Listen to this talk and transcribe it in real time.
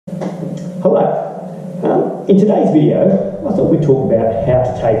Hello. In today's video, I thought we'd talk about how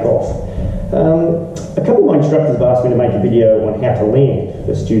to take off. A couple of my instructors have asked me to make a video on how to land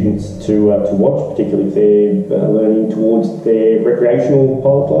for students to watch, particularly if they're learning towards their recreational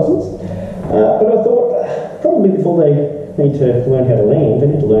pilot licence. But I thought probably before they need to learn how to land, they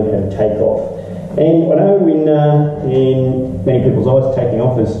need to learn how to take off. And I know in many people's eyes, taking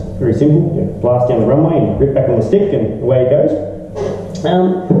off is very simple. You blast down the runway and rip back on the stick and away it goes.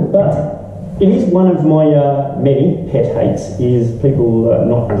 But it is one of my many pet hates, is people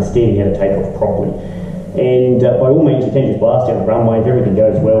not understanding how to take off properly. And by all means, you can just blast down the runway, if everything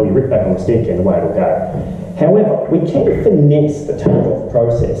goes well, you rip back on the stick and away it'll go. However, we can finesse the takeoff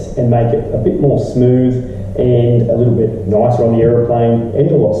process and make it a bit more smooth and a little bit nicer on the aeroplane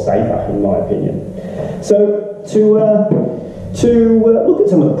and a lot safer, in my opinion. So to look at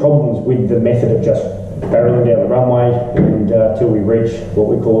some of the problems with the method of just barreling down the runway until we reach what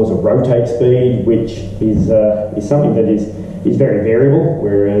we call as a rotate speed, which is something that is very variable,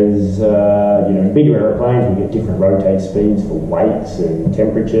 whereas in bigger aeroplanes we get different rotate speeds for weights and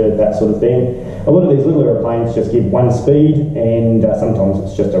temperature, that sort of thing. A lot of these little aeroplanes just give one speed, and sometimes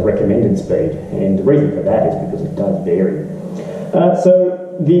it's just a recommended speed, and the reason for that is because it does vary.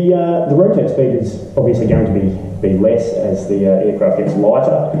 So the rotate speed is obviously going to be less as the aircraft gets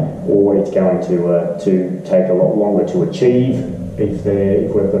lighter, or it's going to take a lot longer to achieve if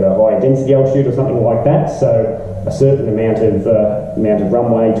we've got a high density altitude or something like that. So a certain amount of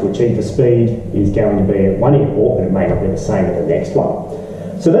runway to achieve the speed is going to be at one airport, but it may not be the same at the next one.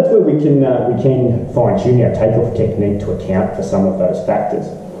 So that's where we can fine-tune our takeoff technique to account for some of those factors.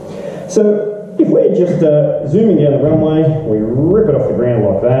 So if we're just zooming down the runway, we rip it off the ground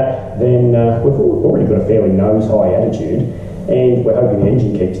like that, then we've already got a fairly nose-high attitude, and we're hoping the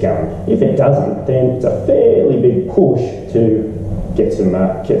engine keeps going. If it doesn't, then it's a fairly big push to get some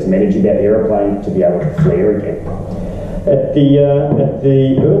energy about the aeroplane to be able to flare again. At the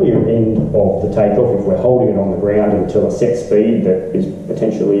earlier end of the takeoff, if we're holding it on the ground until a set speed that is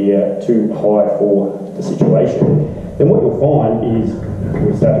potentially too high for the situation, then what you'll find is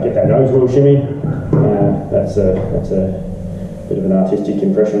we start to get that nose wheel shimmy. That's a bit of an artistic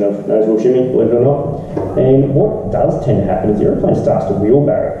impression of nose wheel shimmy, believe it or not. And what does tend to happen is the aeroplane starts to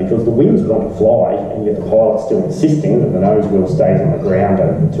wheelbarrow because the wings want to fly, and yet the pilot's still insisting that the nose wheel stays on the ground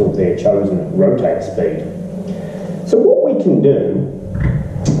until their chosen rotate speed. So what we can do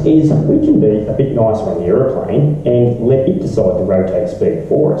is we can be a bit nicer on the aeroplane and let it decide the rotate speed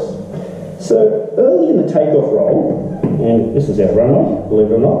for us. So early in the takeoff roll, and this is our runway,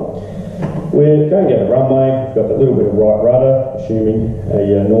 believe it or not, we're going down the runway, we've got that little bit of right rudder, assuming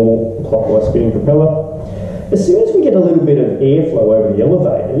a normal clockwise spinning propeller. As soon as we get a little bit of airflow over the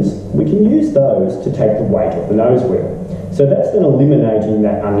elevators, we can use those to take the weight off the nose wheel. So that's then eliminating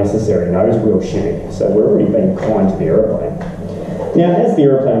that unnecessary nose wheel shimmy. So we're already being kind to the aeroplane. Now, as the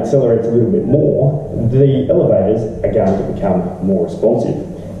aeroplane accelerates a little bit more, the elevators are going to become more responsive.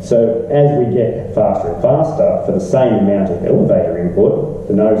 So as we get faster and faster, for the same amount of elevator input,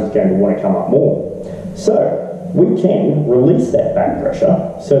 the nose is going to want to come up more. So we can release that back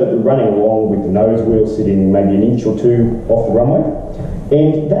pressure so that we're running along with the nose wheel sitting maybe an inch or two off the runway.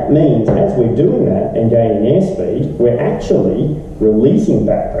 And that means as we're doing that and gaining airspeed, we're actually releasing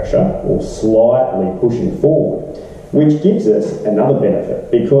back pressure or slightly pushing forward, which gives us another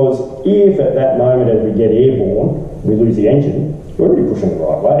benefit, because if at that moment as we get airborne, we lose the engine, we're already pushing the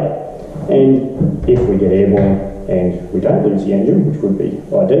right way. And if we get airborne and we don't lose the engine, which would be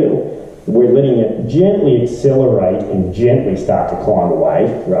ideal, we're letting it gently accelerate and gently start to climb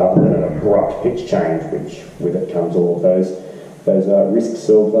away rather than an abrupt pitch change, which with it comes all of those risks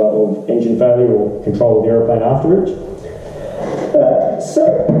of engine failure or control of the aeroplane afterwards.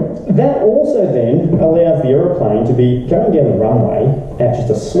 So that also then allows the aeroplane to be going down the runway at just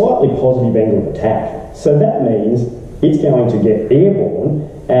a slightly positive angle of attack. So that means it's going to get airborne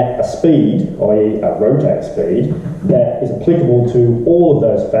at a speed, i.e. a rotate speed, that is applicable to all of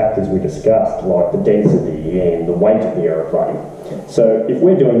those factors we discussed, like the density and the weight of the aeroplane. So if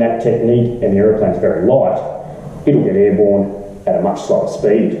we're doing that technique and the aeroplane's very light, it'll get airborne at a much slower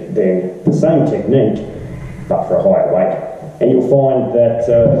speed than the same technique, but for a higher weight. And you'll find that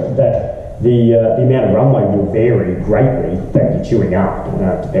the amount of runway will vary greatly that you're chewing up,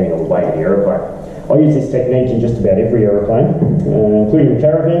 depending on the weight of the aeroplane. I use this technique in just about every aeroplane, including the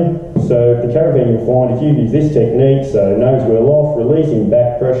Caravan. So the Caravan, you'll find if you use this technique, so nose wheel off, releasing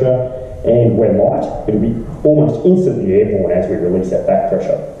back pressure, and we're light, it'll be almost instantly airborne as we release that back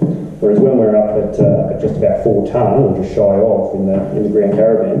pressure. Whereas when we're up at just about 4 tonne, or just shy of in the Grand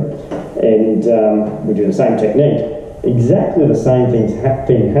Caravan, and we do the same technique, exactly the same thing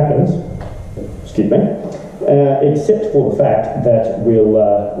happens, excuse me, except for the fact that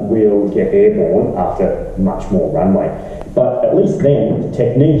we'll get airborne after much more runway. But at least then the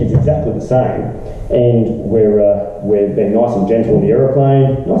technique is exactly the same, and we're being nice and gentle in the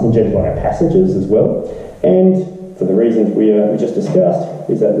aeroplane, nice and gentle on our passengers as well, and for the reasons we just discussed,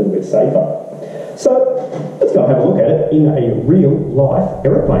 is that little bit safer. So let's go and have a look at it in a real life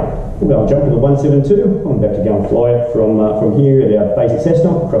aeroplane. We'll go and jump to the 172. I'm about to go and fly it from here at our base at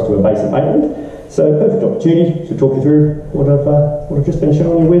Cessna across to our base at Maitland. So perfect opportunity to talk you through what I've just been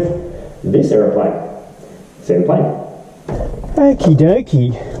showing you with this aeroplane. See you in the plane. Okie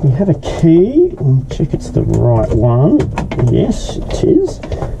dokie, we have a key. I'll check it's the right one. Yes, it is.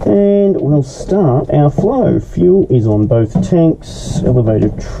 And we'll start our flow. Fuel is on both tanks. Elevator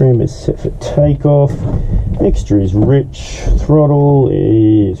trim is set for takeoff. Mixture is rich. Throttle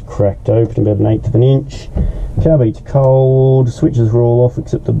is cracked open about 1/8 of an inch. Carburetor's cold. Switches are all off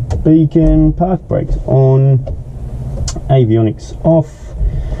except the beacon. Park brakes on. Avionics off.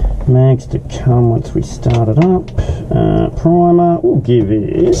 Mags to come once we start it up. Primer, we'll give it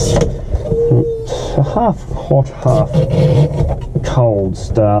a half hot, half cold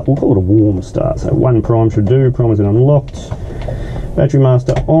start. We'll call it a warm start. So one prime should do. Primer's been unlocked. Battery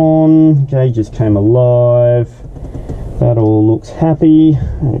master on. Gauges came alive. That all looks happy.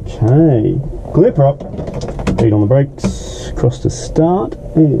 Okay. Clear prop. Feet on the brakes. Cross to start.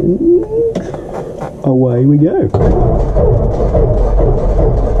 And away we go.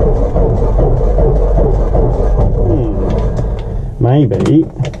 Maybe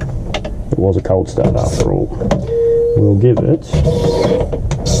it was a cold start after all. We'll give it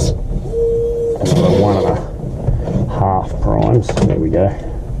another 1.5 primes. There we go.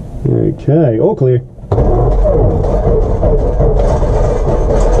 Okay, all clear.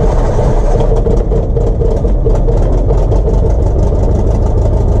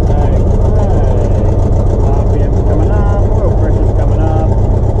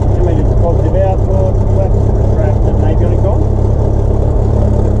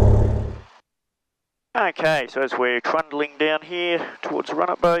 Okay, so as we're trundling down here towards the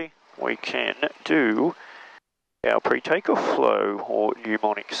run-up bay, we can do our pre-takeoff flow or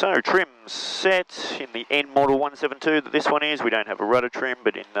mnemonic. So trims set in the N model 172 that this one is. We don't have a rudder trim,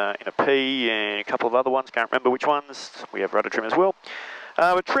 but in a P and a couple of other ones, can't remember which ones, we have rudder trim as well.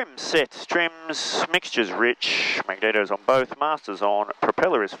 But trims set, trims, mixture's rich, magnetos on both, master's on,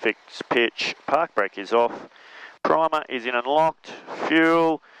 propeller is fixed pitch, park brake is off, primer is in and locked,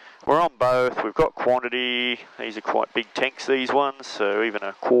 fuel, we're on both, we've got quantity. These are quite big tanks, these ones, so even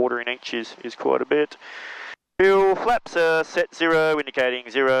a quarter in each is quite a bit. Fuel, flaps are set 0, indicating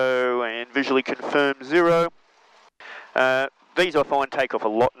 0, and visually confirmed 0. These I find take off a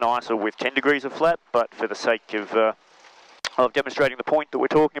lot nicer with 10 degrees of flap, but for the sake of demonstrating the point that we're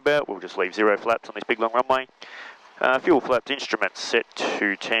talking about, we'll just leave 0 flaps on this big long runway. Fuel flapped instruments set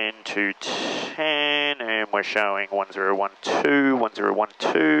to 10 to 10, and we're showing 1012,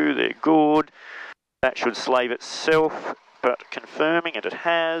 1012, they're good. That should slave itself, but confirming it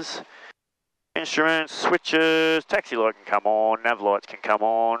has. Instruments, switches, taxi light can come on, nav lights can come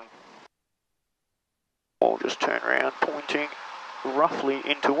on. I'll just turn around, pointing roughly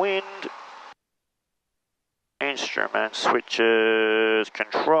into wind. Instruments, switches,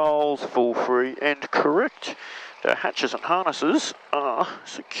 controls, full free and correct. The hatches and harnesses are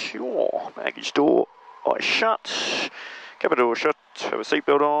secure. Baggage door eye shut, cabin door shut, have a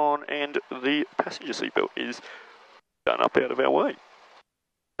seatbelt on, and the passenger seatbelt is done up out of our way.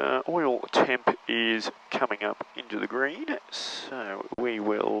 Oil temp is coming up into the green, so we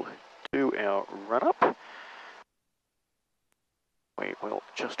will do our run up. We will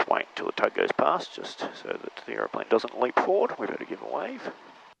just wait until the tug goes past, just so that the aeroplane doesn't leap forward. We better give a wave.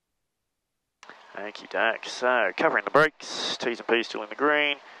 Okie doke, so covering the brakes, T's and P's still in the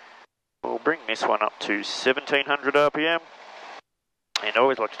green. We'll bring this one up to 1700 RPM. And I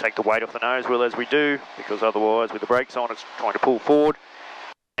always like to take the weight off the nose wheel as we do, because otherwise with the brakes on it's trying to pull forward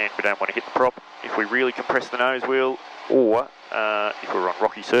and we don't want to hit the prop if we really compress the nose wheel, or if we're on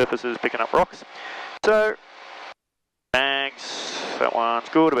rocky surfaces picking up rocks. So, mags, that one's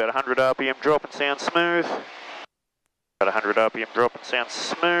good, about 100 RPM drop and sounds smooth. About 100 RPM drop and sounds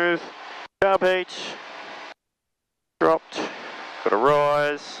smooth. Carb heat, dropped, got a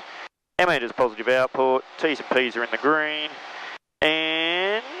rise, ammeter's positive output, T's and P's are in the green,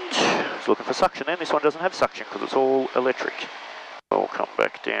 and it's looking for suction then. This one doesn't have suction because it's all electric. We'll come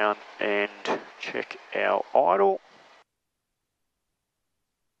back down and check our idle.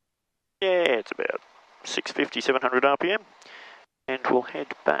 Yeah, it's about 650, 700 RPM, and we'll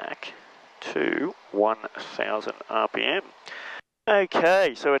head back to 1000 RPM.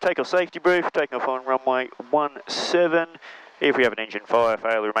 Okay, so a takeoff safety brief, taking off on runway 17. If we have an engine fire,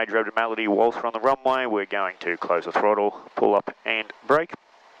 failure, or major abnormality whilst we're on the runway, we're going to close the throttle, pull up and brake.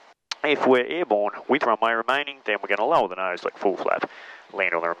 If we're airborne with runway remaining, then we're going to lower the nose like full flap,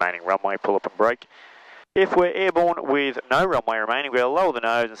 land on the remaining runway, pull up and brake. If we're airborne with no runway remaining, we'll lower the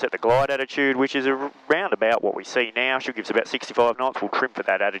nose and set the glide attitude, which is around about what we see now. Should give us about 65 knots. We'll trim for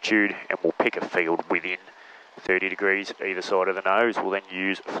that attitude and we'll pick a field within 30 degrees either side of the nose. We'll then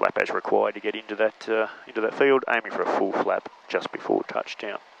use flap as required to get into that field, aiming for a full flap just before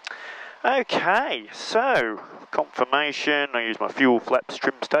touchdown. Okay, so confirmation, I use my fuel flaps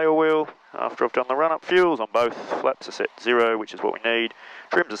trims tail wheel. After I've done the run-up, fuels on both flaps are set 0, which is what we need.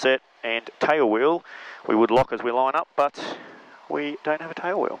 Trims are set, and tail wheel we would lock as we line up, but we don't have a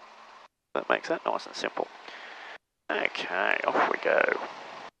tail wheel. That makes that nice and simple. Okay, off we go.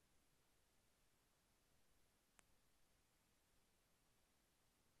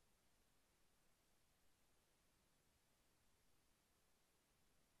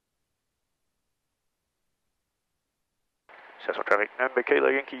 Cessna traffic, number Kilo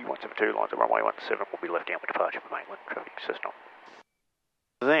Yankee 172, lines of runway 17 will be left down with departure for mainland traffic, Cessna.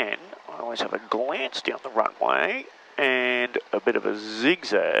 Then, I always have a glance down the runway and a bit of a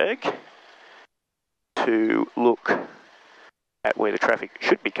zigzag to look at where the traffic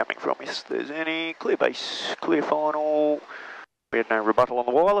should be coming from. If there's any clear base, clear final, we had no rebuttal on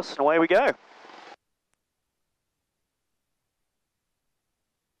the wireless, and away we go.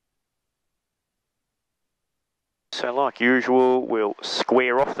 So like usual, we'll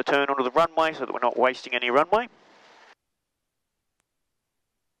square off the turn onto the runway so that we're not wasting any runway.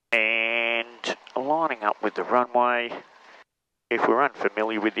 And lining up with the runway, if we're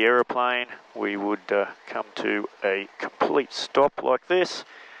unfamiliar with the aeroplane, we would come to a complete stop like this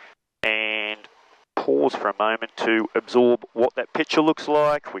and pause for a moment to absorb what that picture looks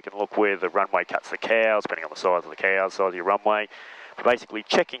like. We can look where the runway cuts the cows, depending on the size of the cows, size of your runway. Basically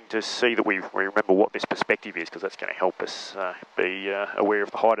checking to see that we remember what this perspective is, because that's going to help us be aware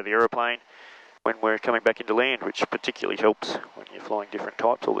of the height of the aeroplane when we're coming back into land, which particularly helps when you're flying different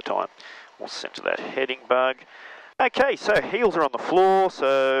types all the time. We'll center that heading bug. Okay, so heels are on the floor,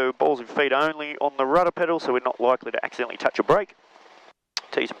 so balls of feet only on the rudder pedal, so we're not likely to accidentally touch a brake.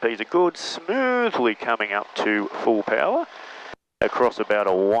 T's and P's are good, smoothly coming up to full power across about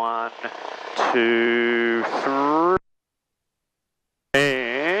a 1, 2, 3.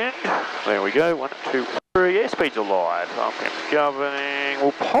 And there we go, 1, 2, 3, airspeed's alive. RPM's governing,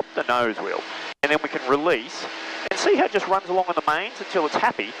 we'll pop the nose wheel and then we can release and see how it just runs along on the mains until it's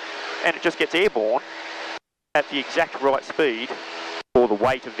happy and it just gets airborne at the exact right speed for the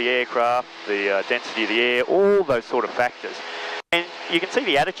weight of the aircraft, the density of the air, all those sort of factors. And you can see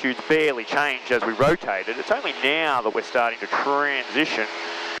the attitudes barely change as we rotate it. It's only now that we're starting to transition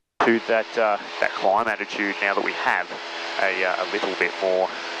to that climb attitude now that we have a little bit more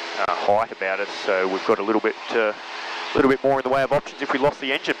height about us, so we've got a little bit more in the way of options if we lost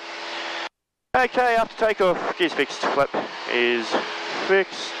the engine. Okay, after takeoff, gear's fixed, flap is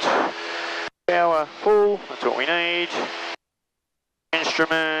fixed, power full, that's what we need.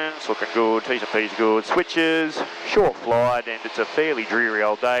 Instruments looking good, T's and P's good, switches, short flight, and it's a fairly dreary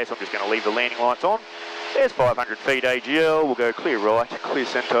old day, so I'm just going to leave the landing lights on. There's 500 feet AGL, we'll go clear right, clear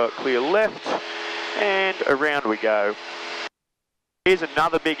centre, clear left, and around we go. Here's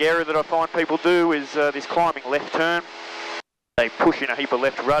another big error that I find people do is this climbing left turn. They push in a heap of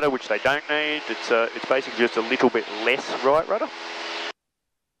left rudder, which they don't need. It's basically just a little bit less right rudder.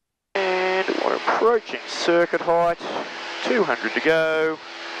 And we're approaching circuit height, 200 to go.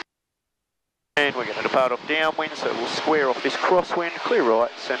 And we're going to depart off downwind, so we'll square off this crosswind, clear right,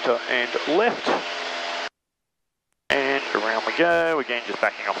 centre and left. And around we go, again just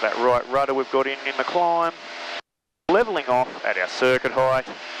backing off that right rudder we've got in the climb. Levelling off at our circuit height,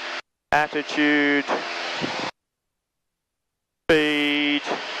 attitude, speed,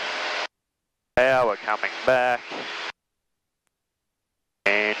 power coming back,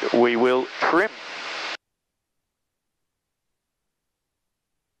 and we will trim.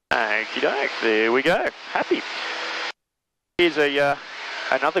 Okie doke, there we go, happy. Here's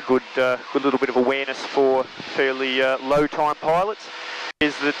another good little bit of awareness for fairly low time pilots,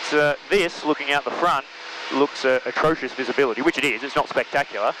 is that this, looking out the front, looks atrocious visibility, which it is, it's not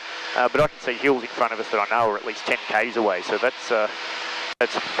spectacular, but I can see hills in front of us that I know are at least 10 k's away, so that's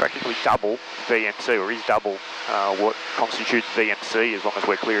practically double VMC, or is double what constitutes VMC as long as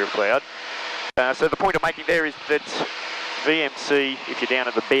we're clear of cloud. So the point I'm making there is that VMC, if you're down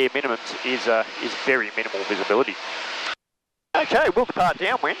at the bare minimums, is very minimal visibility. Okay, we'll depart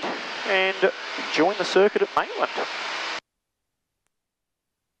downwind and join the circuit at mainland.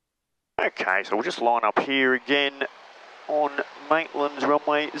 Okay, so we'll just line up here again on Maitland's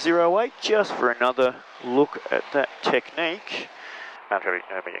runway 08 just for another look at that technique. Runway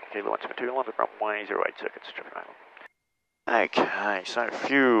 08 circuits. Okay, so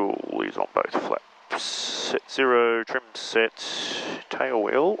fuel is on both flaps. Set 0, trim set, tail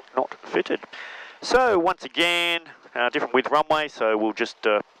wheel not fitted. So once again, different width runway, so we'll just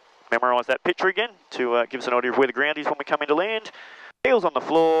memorise that picture again to give us an idea of where the ground is when we come into land. Wheels on the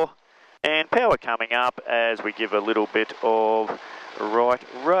floor, and power coming up as we give a little bit of right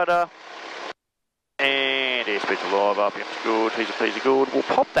rudder. And airspeed's alive, RPM's good, T's and P's are good. We'll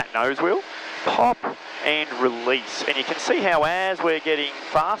pop that nose wheel, pop and release. And you can see how as we're getting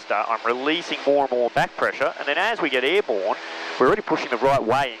faster, I'm releasing more and more back pressure. And then as we get airborne, we're already pushing the right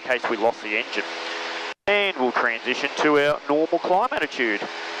way in case we lost the engine. And we'll transition to our normal climb attitude.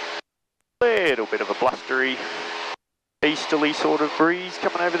 A little bit of a blustery, easterly sort of breeze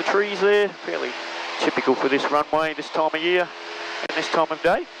coming over the trees there. Fairly typical for this runway this time of year and this time of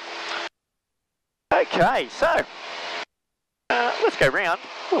day. Okay, so let's go round.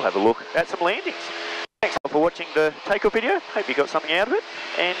 We'll have a look at some landings. Thanks for watching the takeoff video. Hope you got something out of it.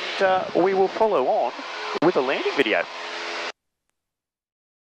 And we will follow on with a landing video.